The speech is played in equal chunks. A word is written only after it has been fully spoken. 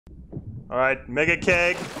Alright, Mega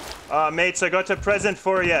Keg. Mates, I got a present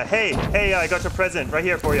for you. Hey, I got a present right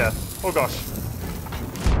here for you. Oh gosh.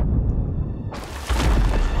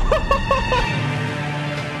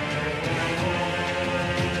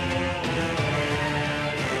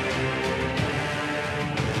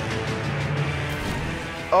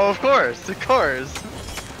 Oh, of course, of course.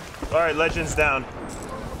 Alright, Legends down.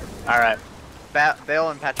 Alright. Bale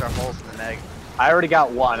and Patch are holes in the Meg. I already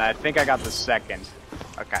got one. I think I got the second.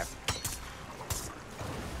 Okay.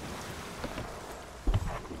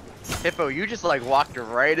 Hippo, you just like walked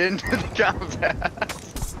right into the combat.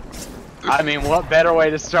 I mean, what better way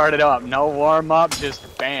to start it up? No warm up,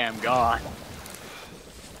 just bam, gone.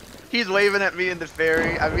 He's waving at me in the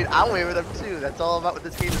ferry. I mean, I'll wave at him too. That's all about what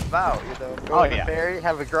this game is about, you know. Go in the ferry,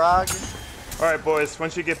 have a grog. Alright, boys,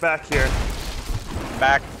 once you get back here.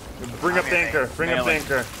 Back. Bring up the anchor. Bring up the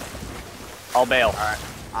anchor. I'll bail. Alright,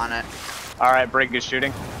 on it. Alright, Brig is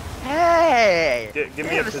shooting. Hey! Give me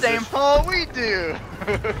they a have the position. same pole we do!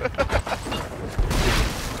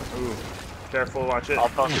 Ooh, careful, watch it. I'll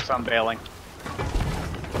focus on bailing.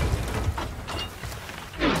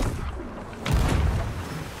 I'm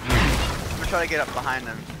gonna try to get up behind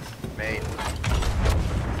them, mate.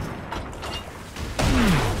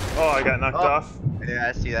 Oh, I got knocked off. Yeah,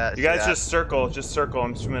 I see that. You guys just circle,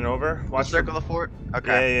 I'm swimming over. Watch circle the fort?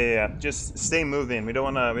 Okay. Yeah. Just stay moving. We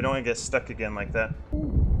don't wanna get stuck again like that.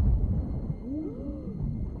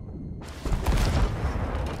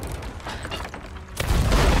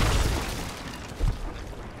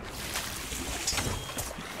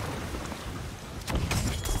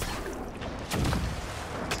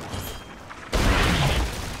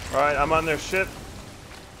 Alright, I'm on their ship.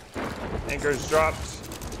 Anchor's dropped.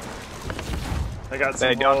 I got some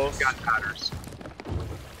They don't holes. have gunpowders.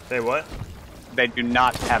 They what? They do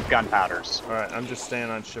not have gunpowders. Alright, I'm just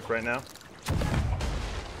staying on ship right now.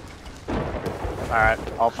 Alright,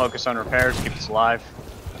 I'll focus on repairs, keep us alive.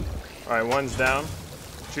 Alright, one's down.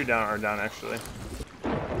 Two down are down actually.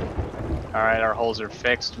 Alright, our holes are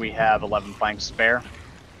fixed. We have 11 planks spare.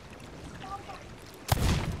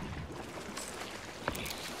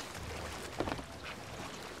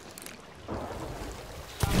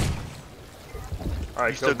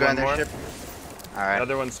 Alright, Still going their ship? Alright.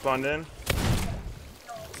 Another one spawned in.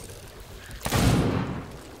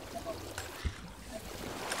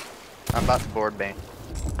 I'm about to board bait.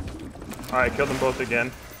 Alright, killed them both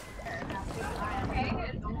again.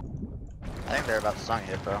 I think they're about to sunk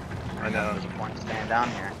Hippo. I know. There's a point to staying down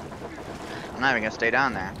here. I'm not even gonna stay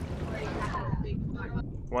down there.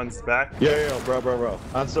 One's back. Yo, bro.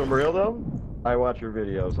 On some real though, I watch your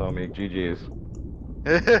videos, homie. GG's.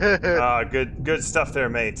 Good stuff there,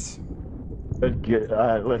 mates. Good.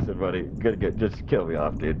 Listen, buddy. Good. Just kill me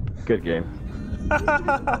off, dude. Good game.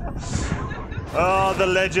 Oh, the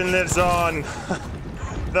legend lives on.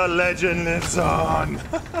 The legend lives on.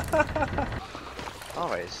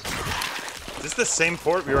 Always. Is this the same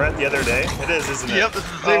port we were at the other day? It is, isn't it? Yep, this is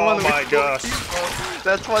the same one. Oh my gosh.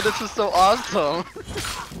 That's why this was so awesome.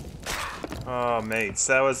 Oh, mates,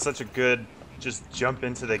 that was such a good just jump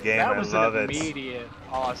into the game. That was I love an it. immediate,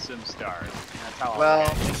 awesome start. That's how Well, I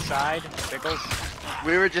went inside. Pickles.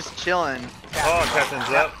 We were just chilling. Oh, Captain's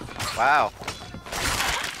up. Wow.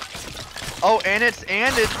 Oh, and it's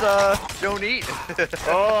Joe Neat.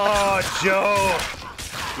 Oh, Joe.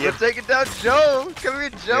 We're taking down Joe. Come here,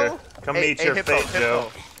 Joe. Here, come meet your fate,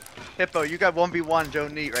 Joe. Hippo, you got 1v1 Joe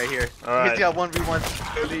Neat right here. All right. He's got 1v1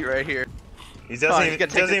 Joe Neat right here. He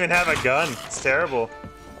doesn't even have a gun. It's terrible.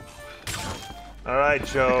 All right,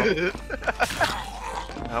 Joe.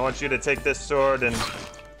 I want you to take this sword and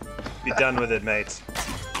be done with it, mate.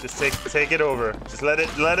 Just take it over. Just let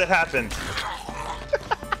it happen.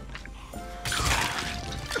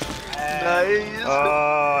 Nice.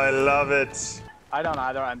 Oh, I love it. I don't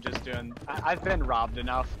either. I'm just doing. I've been robbed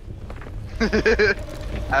enough.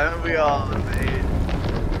 Haven't we all, mate?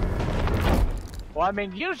 Well, I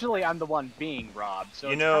mean, usually I'm the one being robbed. So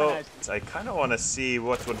You it's know, kinda nice. I kind of want to see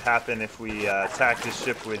what would happen if we attacked the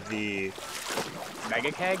ship with the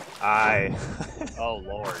Mega Keg. Oh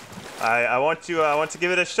Lord. I want to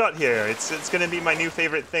give it a shot here. It's gonna be my new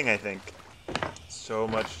favorite thing, I think. So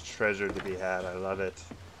much treasure to be had. I love it.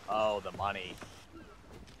 Oh, the money.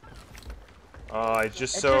 Oh, I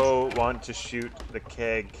just want to shoot the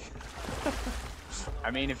keg.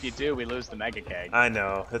 I mean, if you do, we lose the Mega Keg. I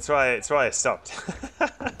know. That's why I stopped. What's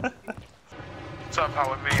up?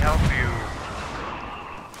 How may we help you?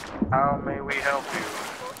 How may we help you?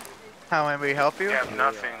 How may we help you? We have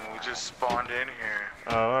nothing. We just spawned in here.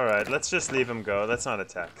 Oh, all right. Let's just leave him go. Let's not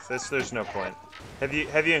attack. There's no point. Have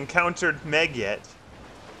you encountered Meg yet?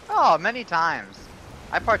 Oh, many times.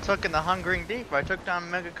 I partook in the Hungering Deep. I took down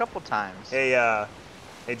Meg a couple times. Hey,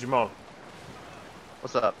 hey Jamal.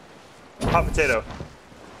 What's up? Hot potato.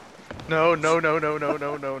 No. Oh,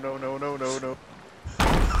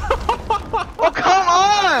 come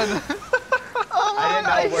on! Oh, I didn't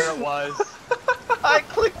know where it was. I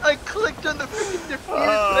clicked on the freaking defuse, but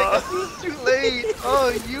I guess it was too late. Oh,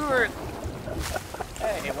 you were.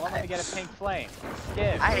 Hey, it won't let me get a pink flame.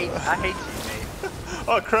 Give. I hate you, mate.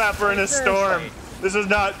 Oh crap, we're in a storm.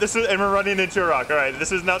 Seriously. And we're running into a rock. Alright,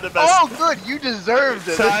 this is not the best Oh, good, you deserved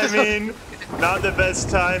it. timing. Not the best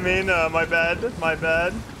timing. My bad.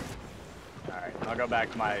 Alright, I'll go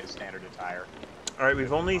back to my standard attire. Alright,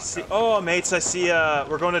 we've only seen. Oh, mates, I see.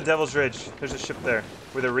 We're going to Devil's Ridge. There's a ship there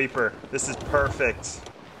with a Reaper. This is perfect.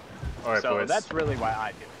 Alright, So boys. that's really why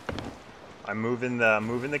I do it. I'm moving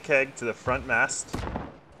the keg to the front mast.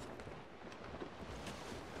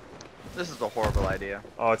 This is a horrible idea.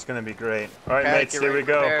 Oh, it's gonna be great. Alright, Okay, mates, get here we ready,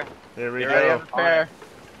 go. prepare. Here we Get ready, go. prepare.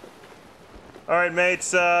 Alright,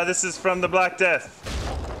 mates, this is from the Black Death.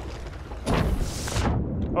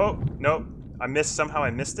 Oh, nope. Somehow I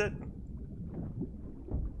missed it.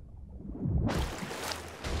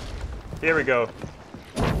 Here we go.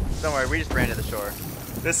 Don't worry, we just ran to the shore.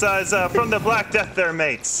 This is from the Black Death there,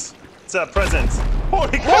 mates. It's a present.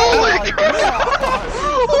 Holy crap! Holy crap!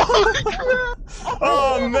 Holy crap!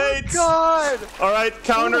 Oh, mates! God! Alright,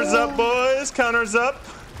 counters up, boys. Counters up.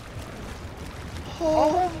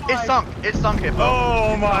 Oh my It sunk, Hitbotc.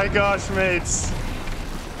 Oh my gosh, mates.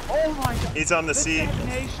 Oh my god. He's on the This sea.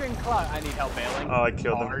 detonation cloud. I need help bailing. Oh, I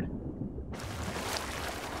killed him. Hard.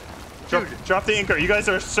 Drop the anchor. You guys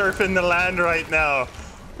are surfing the land right now.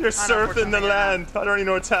 You're surfing the land. I don't even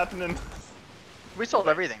know what's happening. We sold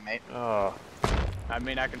everything, mate. Oh, I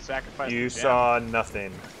mean, I can sacrifice you the gem. saw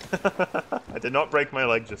nothing. I did not break my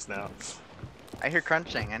leg just now. I hear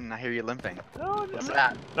crunching and I hear you limping. No, What's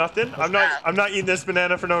that? nothing. I'm that? not eating this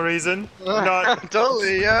banana for no reason. I'm not.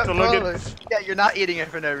 Totally, yeah, So look at- totally. Yeah, you're not eating it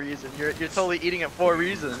for no reason. You're totally eating it for a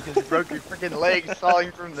reason because you broke your freaking leg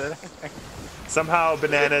falling from the. Somehow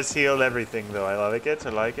bananas heal everything, though. I like it. I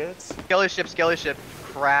like it. Skelly ship.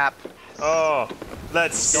 Crap. Oh,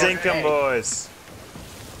 let's sink 'em, boys.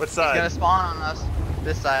 What He's gonna side? spawn on us.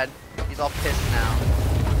 This side. He's all pissed now.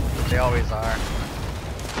 They always are.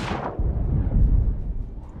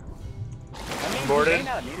 I mean, Boarded? he may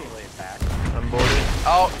not immediately attack. I'm boarded.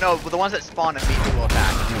 Oh no, but the ones that spawn immediately will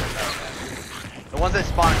attack. The ones that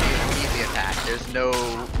spawn immediately attack. There's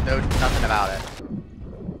nothing about it.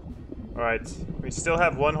 All right, we still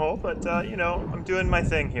have one hole, but you know, I'm doing my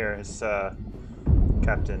thing here as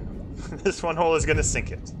captain. This one hole is gonna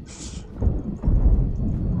sink it.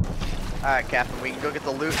 Alright, Captain, we can go get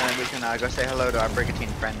the loot and then we can go say hello to our brigantine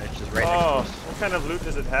friend, which is right Oh, next to us. what kind of loot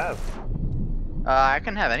does it have? I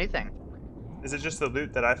can have anything. Is it just the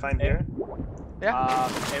loot that I find here? Yeah.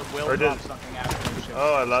 It will Or drop did- something after the ship.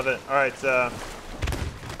 Oh, I love it. All right,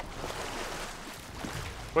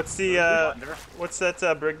 what's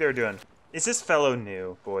that brig they're doing? Is this fellow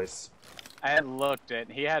new, boys? I had looked it.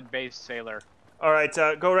 He had base sailor. All right,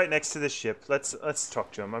 go right next to the ship. Let's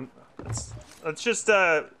talk to him. Let's just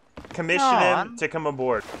commission No, him I'm- to come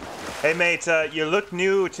aboard. Hey mate, you look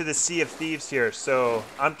new to the Sea of Thieves here, so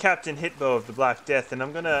I'm Captain Hitbotc of the Black Death, and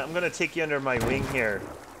I'm gonna take you under my wing here.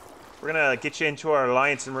 We're gonna get you into our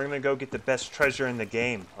alliance, and we're gonna go get the best treasure in the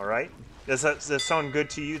game. All right? Does that sound good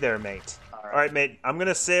to you, there, mate? All right, mate. I'm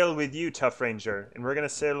gonna sail with you, Tough Ranger, and we're gonna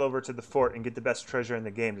sail over to the fort and get the best treasure in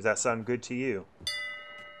the game. Does that sound good to you?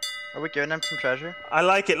 Are we giving them some treasure? I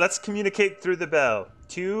like it. Let's communicate through the bell.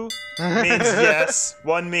 2 means yes,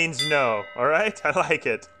 1 means no. All right? I like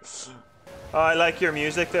it. Oh, I like your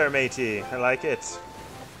music there, matey. I like it.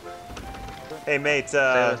 Hey, mate.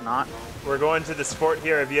 Sailor's not. We're going to this fort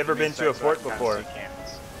here. Have you ever been to a fort before?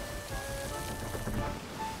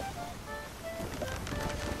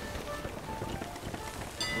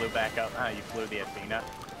 Flew back up. You flew the Athena.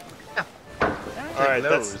 All right,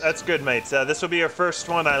 that's good, mate. This will be your first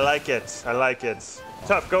one. I like it. I like it.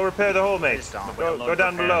 Tough. Go repair the hole, mate. Just don't. Go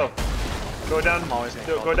down below. Go down.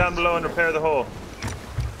 Go down below and repair the hole.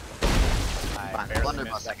 Fine,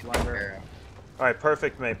 blunderbuss I can repair. All right,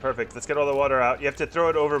 perfect, mate. Perfect. Let's get all the water out. You have to throw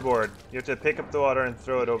it overboard. You have to pick up the water and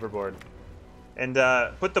throw it overboard. And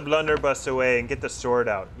put the blunderbuss away and get the sword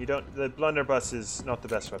out. You don't. The blunderbuss is not the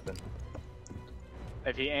best weapon.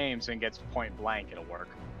 If he aims and gets point blank, it'll work.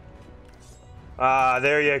 Ah,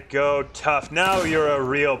 there you go, Tough. Now you're a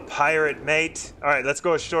real pirate, mate. All right, let's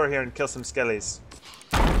go ashore here and kill some skellies.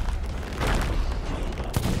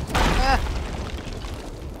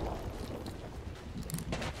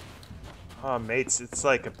 Oh, mates, it's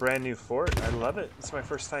like a brand new fort. I love it. It's my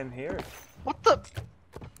first time here. What the?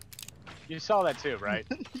 You saw that too, right?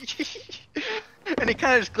 And he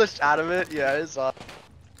kind of just glitched out of it. Yeah, it's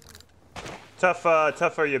Tough,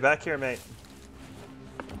 Tough, are you back here, mate?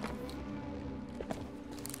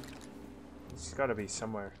 He's gotta be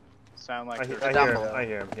somewhere. Sound like I there's hear down him, below. I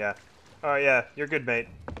hear him, yeah. Oh yeah, you're good, mate.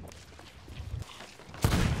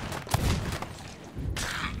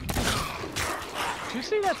 Did you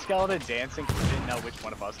see that skeleton dancing? He didn't know which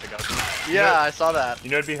one of us to go to. Yeah, I saw that. You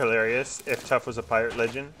know it'd be hilarious if Tough was a pirate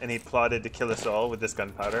legend and he plotted to kill us all with this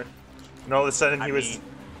gunpowder. And all of a sudden he was...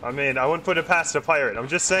 I mean, I wouldn't put it past a pirate, I'm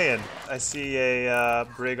just saying. I see a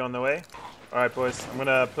brig on the way. Alright boys, I'm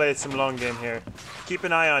gonna play some long game here. Keep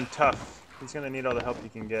an eye on Tough. He's gonna need all the help he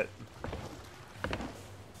can get.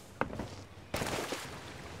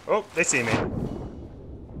 Oh, they see me.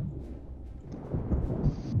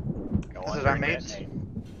 This is our mates.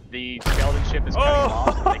 The skeleton ship is cutting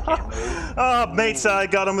off. They can't move. Oh, mates, I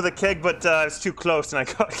got him with a keg, but I was too close and I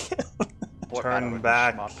got killed. Turn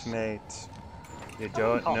back, mate. You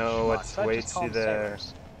don't know what waits you there.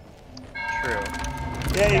 True.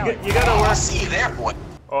 Yeah, you gotta work. I'll see you there, boy.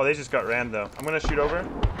 Oh, they just got rammed though. I'm gonna shoot over.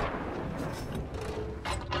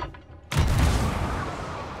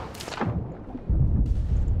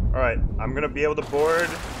 Alright, I'm gonna be able to board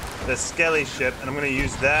the skelly ship, and I'm gonna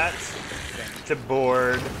use that to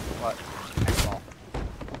board. What?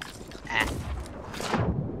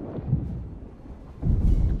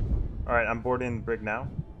 Alright, I'm boarding the brig now.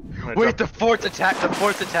 Wait, the fort's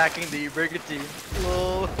attacking the brigantine.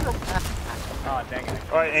 Whoa. Oh, dang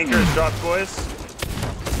it. Alright, anchor is dropped, boys.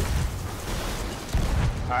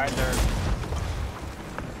 Alright, they're...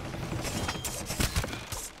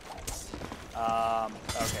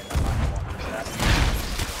 okay, never mind. I won't use that.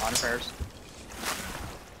 On repairs.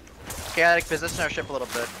 Chaotic, position our ship a little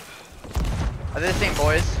bit. Are they the same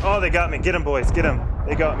boys? Oh, they got me. Get him, boys. Get him.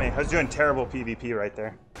 They got me. I was doing terrible PvP right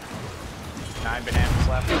there. 9 bananas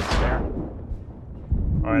left. There.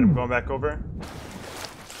 Alright, I'm going back over.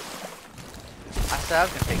 I said I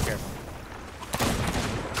was gonna take care of them.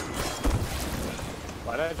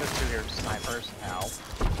 Why did I just do your snipers now?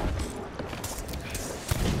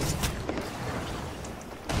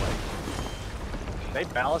 They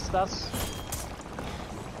ballast us?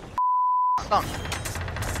 Sunk.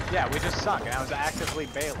 Yeah, we just sunk, and I was actively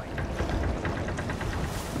bailing.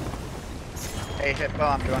 Hey, Hitbo,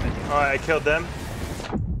 I'm doing it. Alright, I killed them.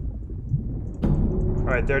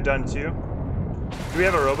 Alright, they're done too. Do we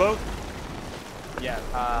have a rowboat? Yeah,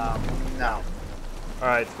 No.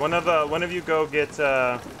 Alright, one of you go get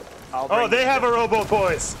I'll Oh, bring they the have ship. a rowboat,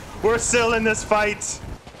 boys! We're still in this fight!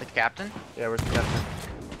 The captain? Yeah, where's the captain?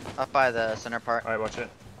 Up by the center part. Alright, watch it.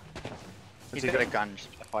 He's he got a go? gun, just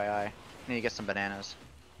FYI. Need to get some bananas.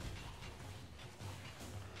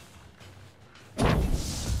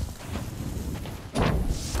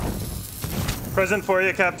 Present for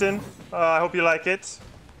you, Captain. I hope you like it.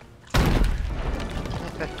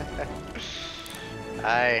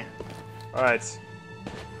 Aye. Alright.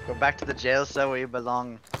 Go back to the jail cell where you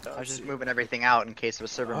belong. I was just moving everything out in case of a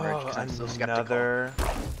server merge because I'm so skeptical. Another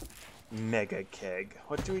mega keg.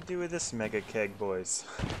 What do we do with this mega keg, boys?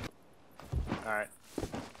 Alright.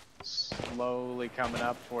 Slowly coming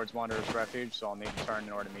up towards Wanderer's Refuge, so I'll need to turn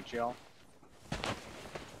in order to meet y'all.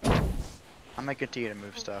 I might continue to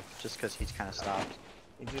move stuff just because he's kind of stopped.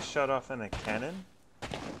 He just shot off in a cannon?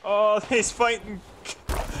 Oh, he's fighting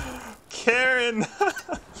Karen!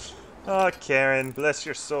 Oh, Karen, bless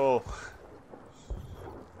your soul.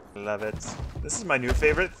 Love it. This is my new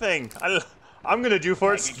favorite thing. I'm gonna do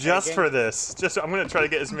forts just for this. I'm gonna try to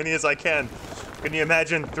get as many as I can. Can you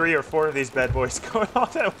imagine 3 or 4 of these bad boys going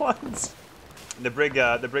off at once? The brig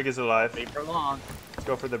is alive. Be for long. Let's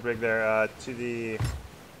go for the brig there, to the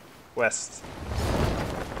west.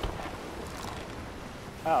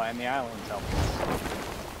 Oh, and the island's helping us.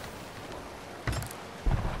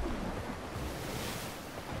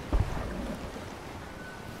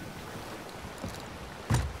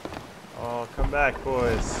 Oh, come back,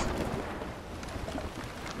 boys.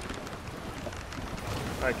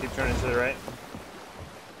 Alright, keep turning to the right.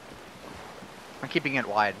 I'm keeping it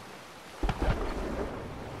wide.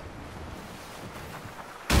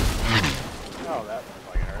 Oh, that looks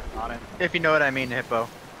like it hurt. On it. If you know what I mean, Hippo.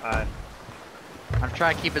 Alright. I'm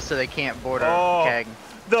trying to keep it so they can't board Oh. our keg.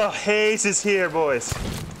 The haze is here, boys.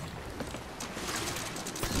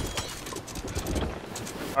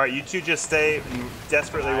 Alright, you two just stay and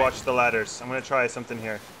desperately watch the ladders. I'm gonna try something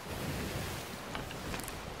here.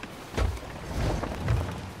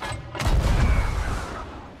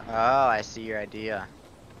 Oh, I see your idea.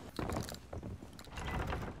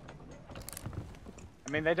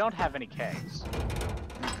 I mean, they don't have any kegs.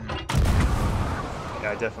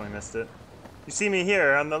 Yeah, I definitely missed it. You see me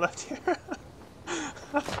here on the left here?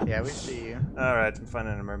 Yeah, we see you. Alright, I'm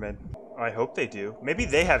finding a mermaid. I hope they do. Maybe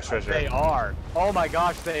they have treasure. They are. Oh my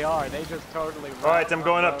gosh, they are. They just totally. Alright, I'm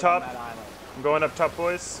going up top. On that island. I'm going up top,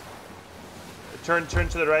 boys. Turn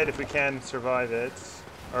to the right if we can survive it.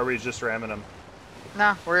 Or are we just ramming them?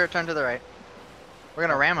 Nah, we're gonna turn to the right. We're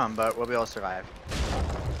gonna ram them, but we'll be able to survive.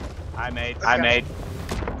 I made.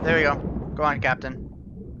 There we go. Go on, Captain.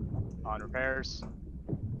 On repairs.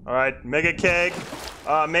 Alright, mega keg.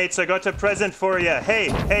 Mates, I got a present for you. Hey,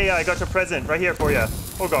 I got a present right here for you.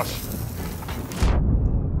 Oh gosh.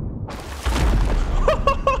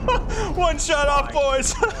 One shot off,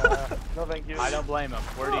 boys. No, thank you. I don't blame him.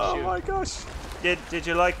 Where'd he shoot? Oh my gosh. Did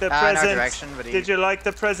you like the In our present? direction, but Did you like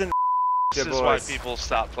the present? This is why people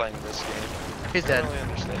stop playing this game. He's I dead. don't really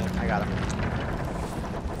understand. I got him.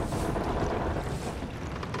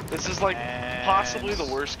 This is like possibly the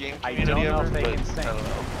worst game community I don't know ever, if they but can sing. I don't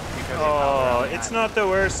know. Oh, it's not the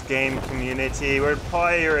worst game community. We're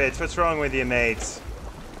pirates. What's wrong with you, mates?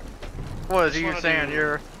 What is Just you wanna saying? do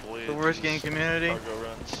You're the voyages, worst game community? cargo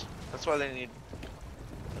runs. That's why they need.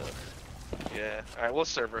 Yeah. All right, we'll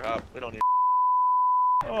server hop. We don't need.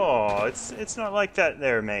 Oh, it's not like that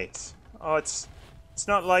there, mate. Oh, it's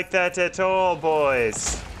not like that at all,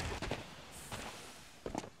 boys.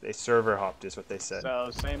 They server hopped is what they said. So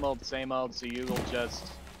same old, so you will just.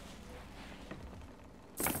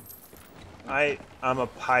 I'm a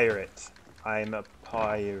pirate. I'm a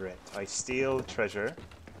pirate. I steal treasure,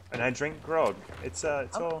 and I drink grog. It's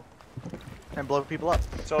all And blow people up.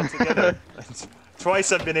 it's all together.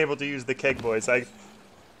 Twice I've been able to use the keg, boys. I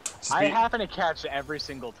happen to catch every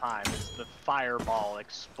single time as the fireball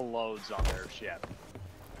explodes on their ship.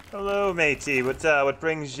 Hello, matey. What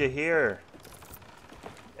brings you here?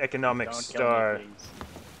 Economic Don't star. kill me, please.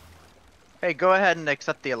 Hey, go ahead and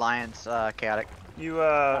accept the alliance, Chaotic. You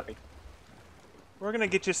Copy. we're gonna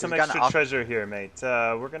get you some He's got an extra op- treasure here, mate.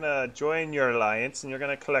 We're gonna join your alliance, and you're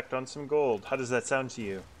gonna collect on some gold. How does that sound to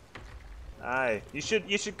you? Aye, you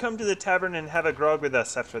should come to the tavern and have a grog with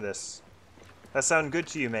us after this. That sound good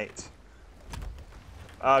to you, mate?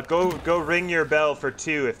 Go ring your bell for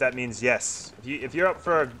 2 if that means yes. If you're up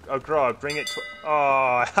for a grog, bring it.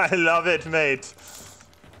 Oh, I love it, mate.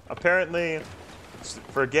 Apparently,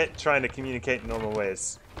 forget trying to communicate in normal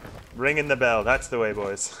ways. Ringing the bell, that's the way,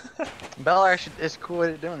 boys. Bell actually is a cool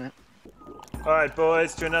way of doing it. Alright,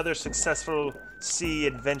 boys, to another successful sea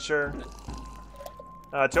adventure.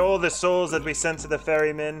 To all the souls that we sent to the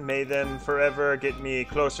ferryman, may them forever get me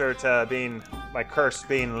closer to my curse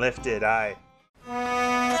being lifted, aye.